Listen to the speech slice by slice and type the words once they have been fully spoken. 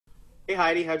Hey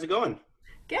Heidi, how's it going?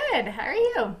 Good. How are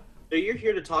you? So you're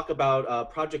here to talk about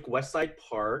Project Westside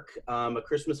Park, a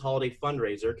Christmas holiday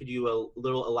fundraiser. Could you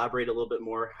elaborate a little bit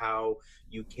more how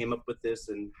you came up with this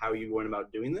and how you went about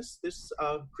doing this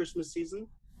Christmas season?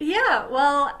 Yeah,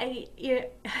 well, I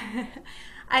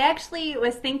actually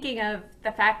was thinking of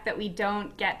the fact that we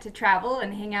don't get to travel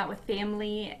and hang out with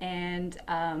family, and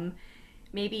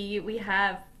maybe we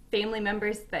have family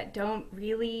members that don't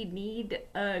really need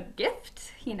a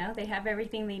gift. They have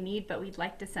everything they need, but we'd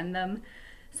like to send them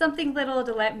something little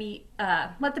to let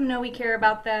them know we care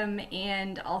about them,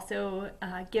 and also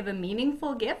give a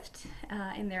meaningful gift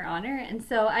in their honor. And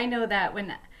so I know that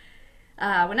when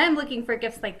I'm looking for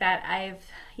gifts like that, I've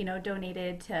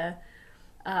donated to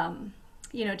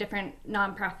different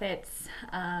nonprofits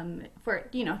for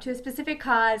to a specific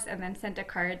cause, and then sent a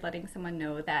card letting someone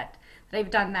know that I've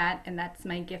done that, and that's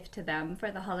my gift to them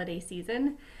for the holiday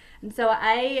season. And so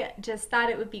I just thought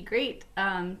it would be great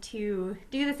to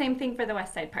do the same thing for the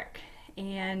West Side Park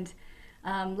and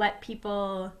let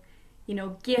people,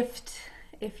 gift,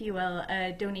 if you will,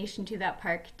 a donation to that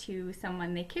park to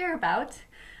someone they care about.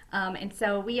 And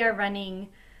so we are running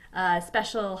a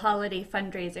special holiday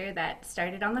fundraiser that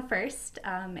started on the 1st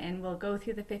and will go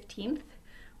through the 15th,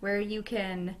 where you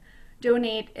can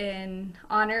donate in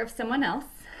honor of someone else.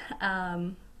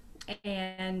 Um,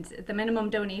 and the minimum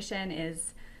donation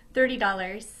is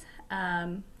 $30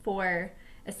 for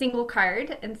a single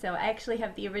card. And so I actually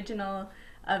have the original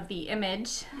of the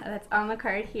image that's on the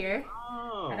card here.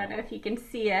 I don't know Oh, if you can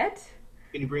see it.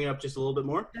 can you bring it up just a little bit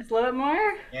more? Just a little bit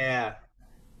more. Yeah,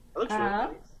 that looks really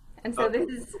Um, nice. and Uh, so this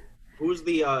who, is who's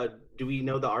the? Do we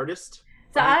know the artist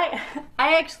so behind?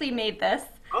 I actually made this.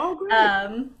 Oh, great.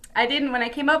 I didn't when I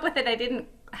came up with it. I didn't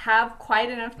have quite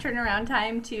enough turnaround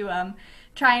time to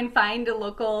try and find a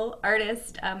local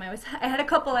artist. I had a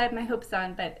couple I had my hopes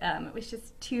on, but it was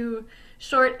just too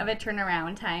short of a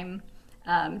turnaround time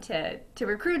to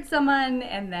recruit someone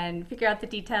and then figure out the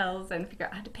details and figure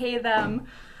out how to pay them.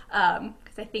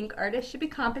 Because I think artists should be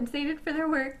compensated for their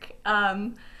work.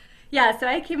 Yeah, so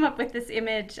I came up with this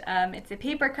image. It's a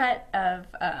paper cut of,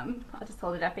 I'll just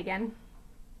hold it up again.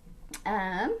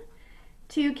 Um,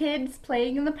 Two kids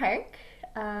playing in the park.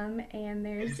 And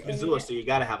there's It's Missoula, a, so you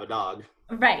got to have a dog.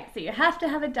 right, so you have to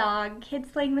have a dog, kids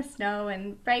playing in the snow,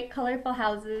 and bright, colorful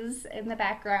houses in the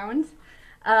background.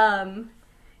 Um,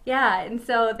 yeah, and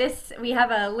so we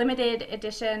have a limited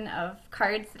edition of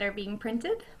cards that are being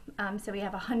printed. So we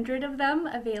have 100 of them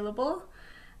available.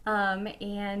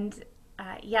 And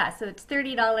yeah, so it's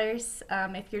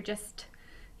 $30 if you're just,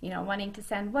 wanting to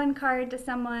send one card to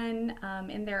someone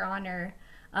in their honor,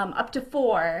 up to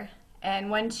four.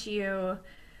 And once if you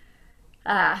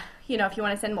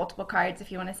want to send multiple cards,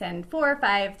 if you want to send four or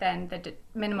five, then the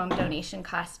minimum donation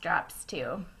cost drops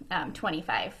to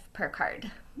 25 per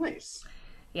card. Nice.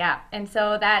 Yeah, and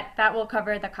so that will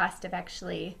cover the cost of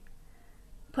actually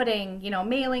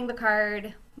mailing the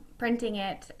card, printing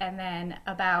it, and then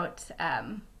about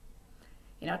 $25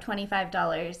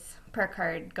 per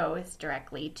card goes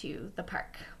directly to the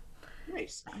park.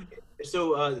 Nice.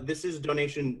 So this is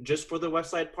donation just for the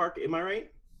West Side Park, am I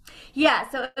right? Yeah,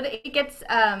 so it gets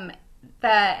the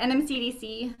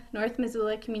NMCDC, North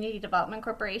Missoula Community Development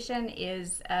Corporation,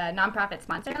 is a nonprofit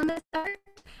sponsor on this effort.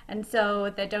 And so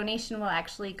the donation will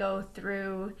actually go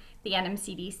through the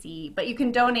NMCDC, but you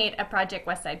can donate at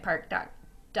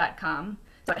projectwestsidepark.com.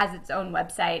 So it has its own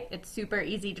website. It's super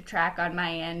easy to track on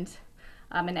my end,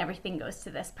 and everything goes to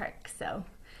this park. So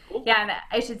Cool. yeah, and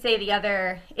I should say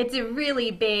it's a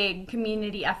really big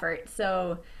community effort.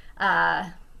 So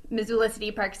Missoula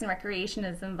City Parks and Recreation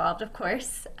is involved, of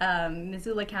course.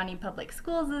 Missoula County Public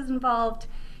Schools is involved.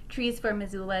 Trees for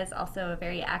Missoula is also a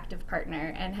very active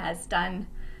partner and has done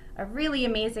a really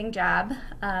amazing job,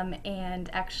 and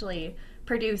actually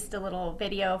produced a little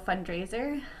video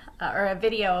fundraiser, or a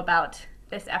video about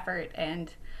this effort,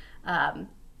 and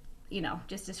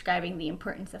just describing the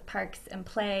importance of parks and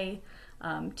play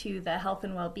to the health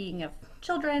and well-being of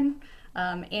children,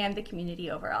 and the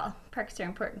community overall. Parks are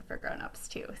important for grown-ups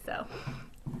too. So,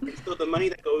 So the money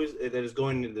that is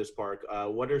going into this park,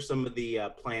 what are some of the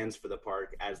plans for the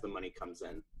park as the money comes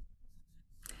in?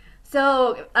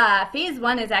 phase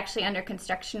one is actually under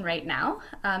construction right now.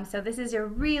 So this is a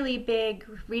really big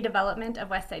redevelopment of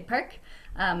West Side Park.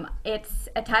 It's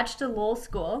attached to Lowell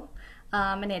School,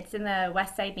 and it's in the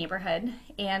West Side neighborhood.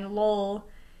 And Lowell,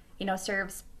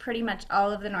 serves pretty much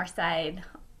all of the North Side,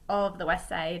 all of the West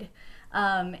Side.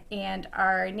 And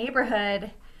our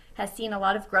neighborhood has seen a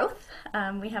lot of growth.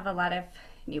 We have a lot of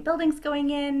new buildings going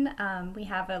in. We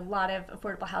have a lot of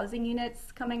affordable housing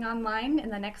units coming online in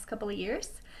the next couple of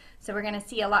years. So we're going to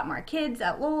see a lot more kids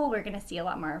at Lowell. We're going to see a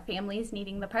lot more families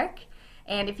needing the park.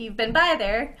 And if you've been by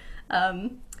there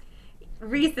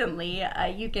recently,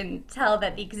 you can tell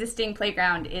that the existing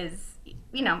playground is,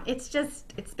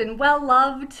 it's been well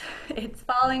loved. It's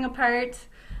falling apart.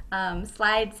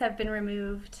 Slides have been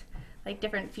removed. Like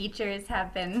different features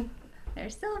have been,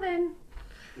 there's Sylvan,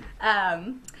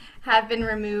 have been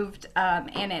removed,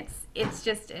 and it's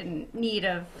just in need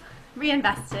of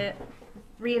reinvestment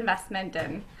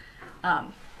and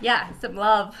some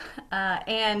love.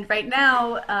 And right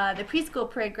now, the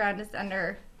preschool playground is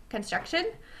under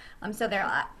construction, so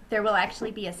there will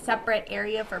actually be a separate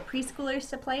area for preschoolers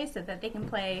to play so that they can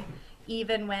play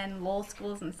even when Lowell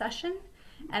school's in session.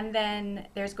 And then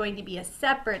there's going to be a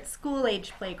separate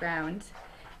school-age playground,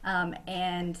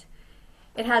 and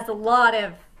it has a lot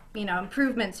of,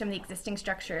 improvements from the existing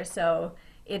structure. So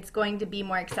it's going to be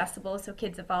more accessible, so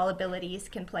kids of all abilities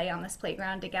can play on this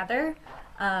playground together.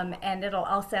 And it'll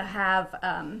also have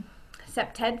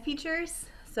SEPTED features,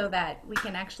 so that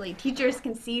teachers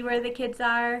can see where the kids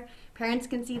are, parents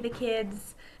can see the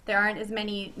kids. There aren't as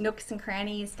many nooks and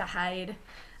crannies to hide.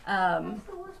 That's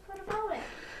the worst part about it.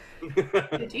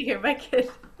 Did you hear my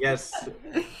kid? Yes.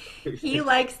 He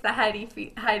likes the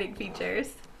hiding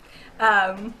features.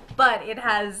 But it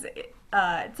has,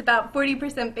 it's about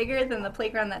 40% bigger than the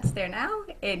playground that's there now.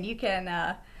 And you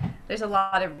can, there's a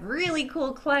lot of really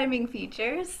cool climbing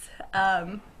features,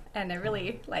 and a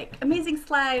really amazing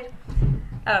slide.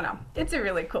 I don't know. It's a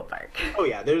really cool park. Oh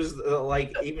yeah, there's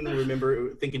even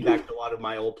remember thinking back to a lot of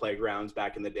my old playgrounds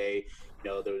back in the day.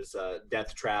 Those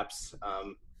death traps,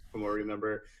 from what I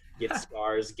remember. Get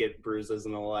scars, get bruises,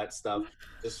 and all that stuff.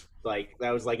 Just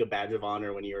that was like a badge of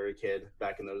honor when you were a kid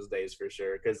back in those days, for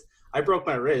sure. Because I broke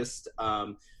my wrist,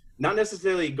 not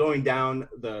necessarily going down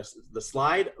the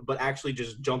slide, but actually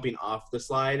just jumping off the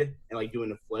slide and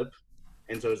doing a flip.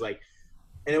 And so it was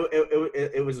and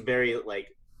it was very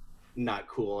not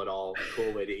cool at all.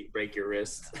 Cool way to break your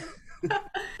wrist.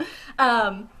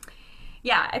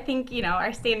 Yeah, I think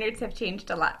our standards have changed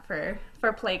a lot for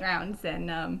playgrounds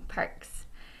and parks.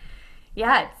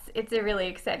 Yeah, it's a really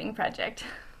exciting project.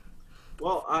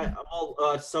 Well,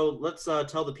 so let's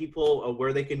tell the people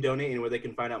where they can donate and where they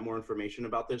can find out more information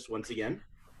about this once again.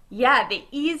 Yeah, the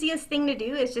easiest thing to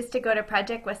do is just to go to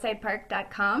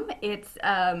projectwestsidepark.com. It's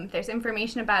there's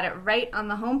information about it right on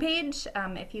the homepage.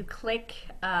 If you click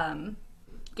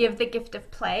Give the Gift of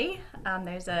Play,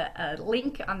 there's a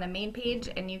link on the main page,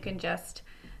 and you can just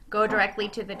go directly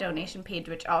to the donation page,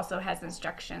 which also has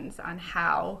instructions on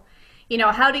how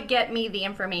to get me the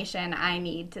information I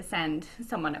need to send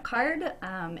someone a card.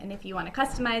 And if you want to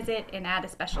customize it and add a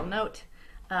special note,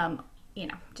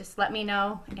 just let me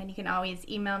know, and you can always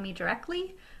email me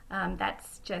directly.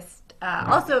 That's just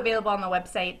also available on the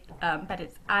website, but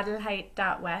it's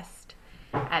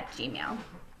adelheid.west@gmail.com.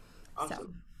 Awesome. So.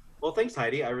 Well, thanks,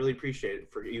 Heidi. I really appreciate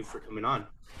it for coming on.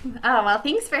 Oh, well,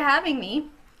 thanks for having me.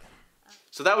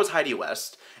 So that was Heidi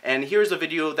West, and here's a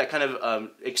video that kind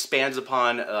of expands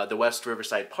upon the West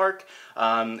Riverside Park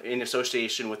in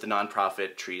association with the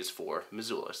nonprofit Trees for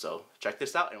Missoula. So check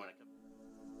this out.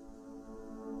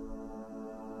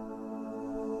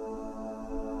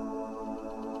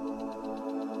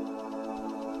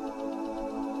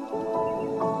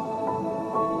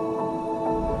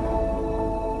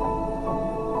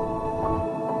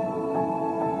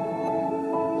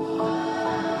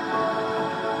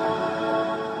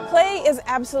 Play is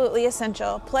absolutely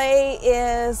essential. Play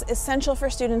is essential for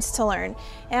students to learn.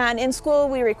 And in school,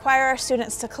 we require our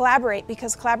students to collaborate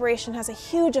because collaboration has a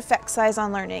huge effect size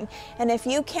on learning. And if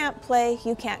you can't play,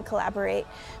 you can't collaborate.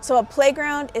 So a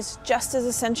playground is just as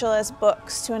essential as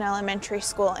books to an elementary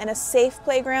school. And a safe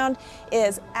playground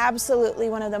is absolutely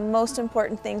one of the most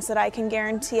important things that I can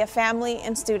guarantee a family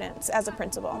and students as a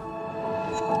principal.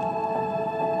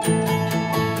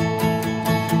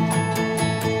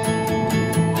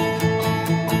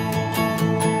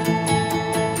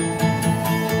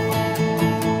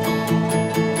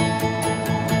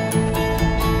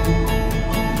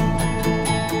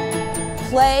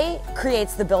 Play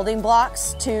creates the building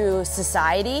blocks to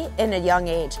society in a young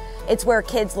age. It's where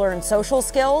kids learn social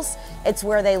skills. It's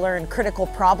where they learn critical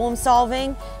problem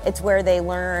solving. It's where they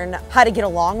learn how to get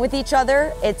along with each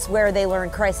other. It's where they learn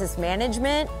crisis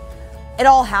management. It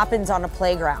all happens on a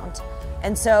playground.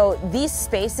 And so these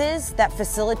spaces that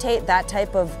facilitate that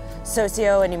type of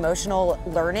socio and emotional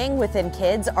learning within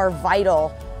kids are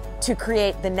vital to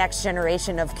create the next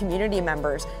generation of community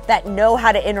members that know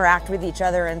how to interact with each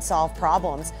other and solve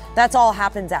problems. That's all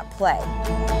happens at play.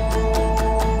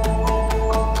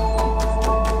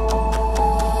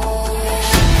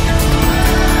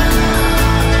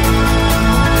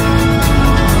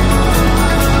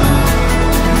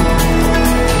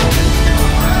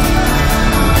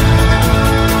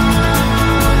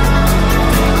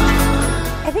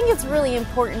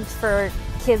 important for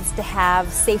kids to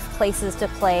have safe places to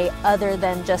play other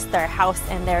than just their house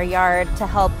and their yard, to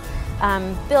help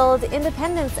build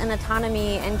independence and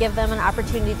autonomy and give them an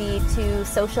opportunity to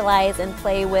socialize and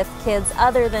play with kids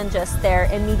other than just their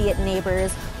immediate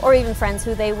neighbors or even friends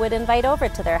who they would invite over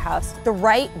to their house. The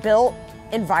right built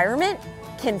environment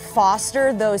can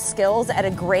foster those skills at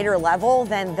a greater level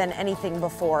than anything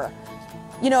before.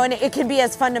 You know, and it can be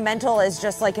as fundamental as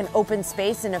just like an open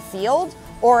space in a field,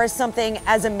 or as something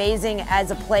as amazing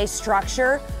as a play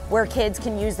structure where kids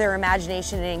can use their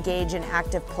imagination and engage in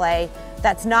active play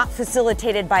that's not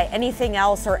facilitated by anything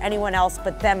else or anyone else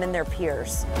but them and their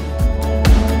peers.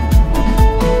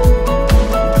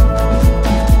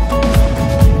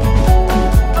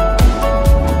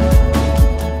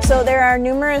 So there are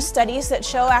numerous studies that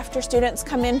show after students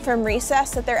come in from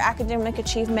recess that their academic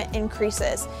achievement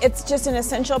increases. It's just an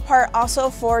essential part also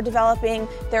for developing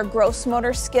their gross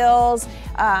motor skills,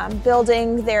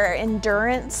 building their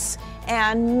endurance,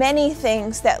 and many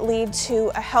things that lead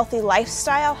to a healthy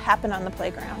lifestyle happen on the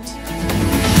playground.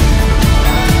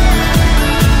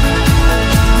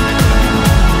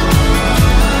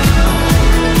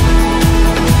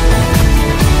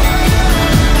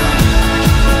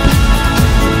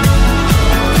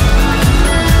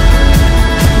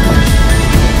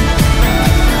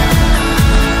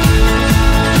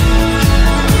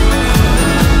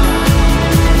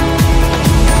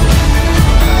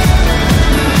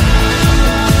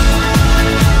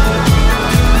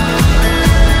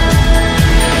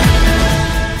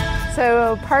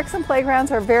 Parks and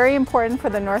playgrounds are very important for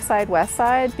the North Side, West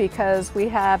Side because we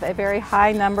have a very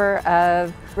high number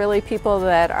of really people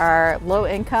that are low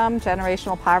income,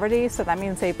 generational poverty. So that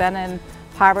means they've been in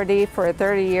poverty for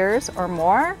 30 years or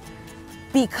more.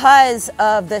 Because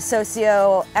of the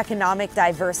socioeconomic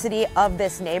diversity of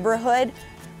this neighborhood,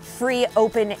 free,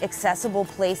 open, accessible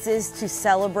places to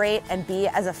celebrate and be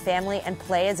as a family and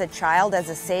play as a child as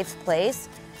a safe place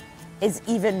is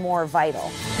even more vital.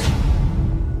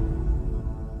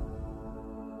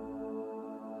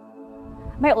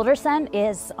 My older son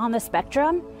is on the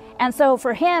spectrum, and so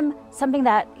for him, something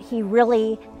that he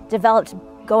really developed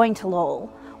going to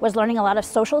Lowell was learning a lot of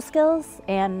social skills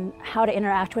and how to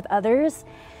interact with others.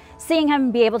 Seeing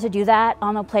him be able to do that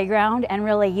on the playground and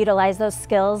really utilize those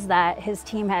skills that his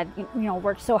team had,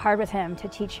 worked so hard with him to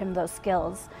teach him those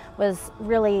skills was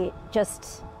really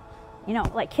just,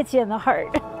 like hits you in the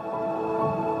heart.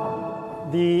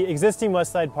 The existing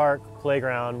West Side Park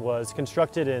playground was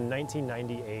constructed in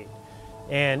 1998.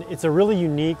 And it's a really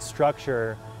unique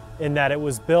structure in that it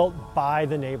was built by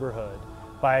the neighborhood,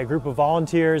 by a group of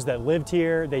volunteers that lived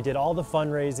here. They did all the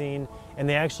fundraising, and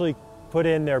they actually put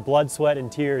in their blood, sweat, and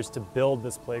tears to build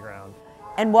this playground.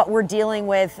 And what we're dealing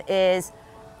with is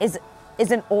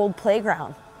an old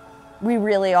playground. We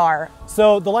really are.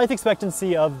 So the life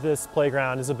expectancy of this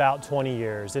playground is about 20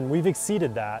 years, and we've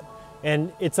exceeded that.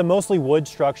 And it's a mostly wood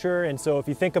structure, and so if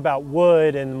you think about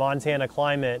wood in the Montana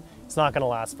climate, it's not going to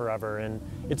last forever, and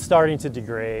it's starting to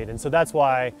degrade, and so that's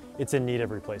why it's in need of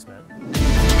replacement.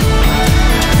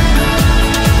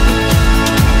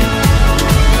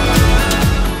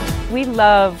 We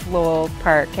love Lowell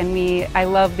Park, and I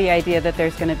love the idea that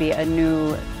there's going to be a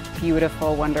new,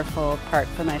 beautiful, wonderful park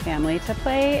for my family to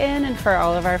play in and for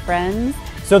all of our friends.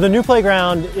 So the new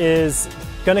playground is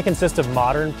going to consist of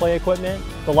modern play equipment.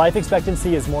 The life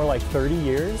expectancy is more like 30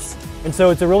 years, and so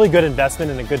it's a really good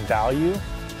investment and a good value.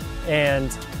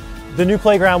 And the new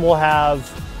playground will have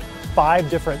 5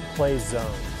 different play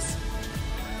zones.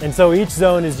 And so each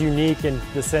zone is unique in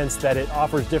the sense that it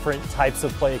offers different types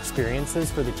of play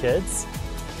experiences for the kids.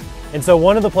 And so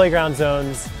one of the playground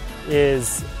zones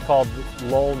is called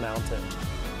Lowell Mountain.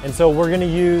 And so we're going to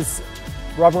use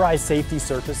rubberized safety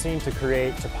surfacing to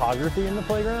create topography in the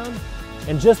playground.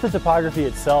 And just the topography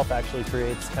itself actually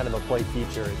creates kind of a play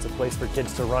feature. It's a place for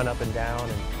kids to run up and down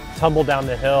and tumble down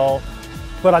the hill.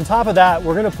 But on top of that,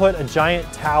 we're going to put a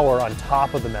giant tower on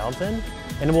top of the mountain,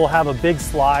 and we'll have a big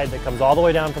slide that comes all the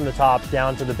way down from the top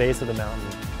down to the base of the mountain.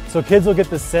 So kids will get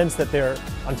the sense that they're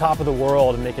on top of the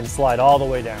world and they can slide all the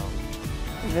way down.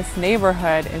 This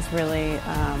neighborhood is really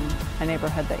a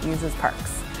neighborhood that uses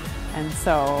parks. And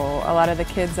so a lot of the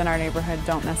kids in our neighborhood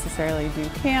don't necessarily do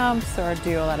camps or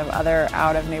do a lot of other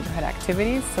out-of-neighborhood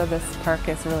activities. So this park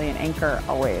is really an anchor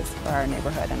always for our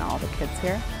neighborhood and all the kids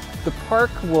here. The park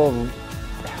will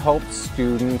help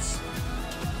students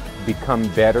become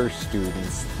better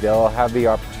students. They'll have the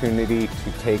opportunity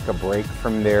to take a break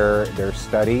from their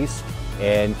studies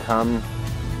and come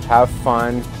have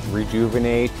fun,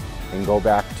 rejuvenate, and go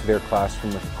back to their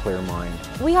classroom with a clear mind.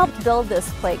 We helped build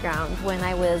this playground when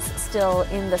I was still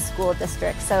in the school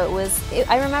district, so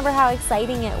I remember how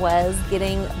exciting it was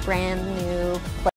getting brand new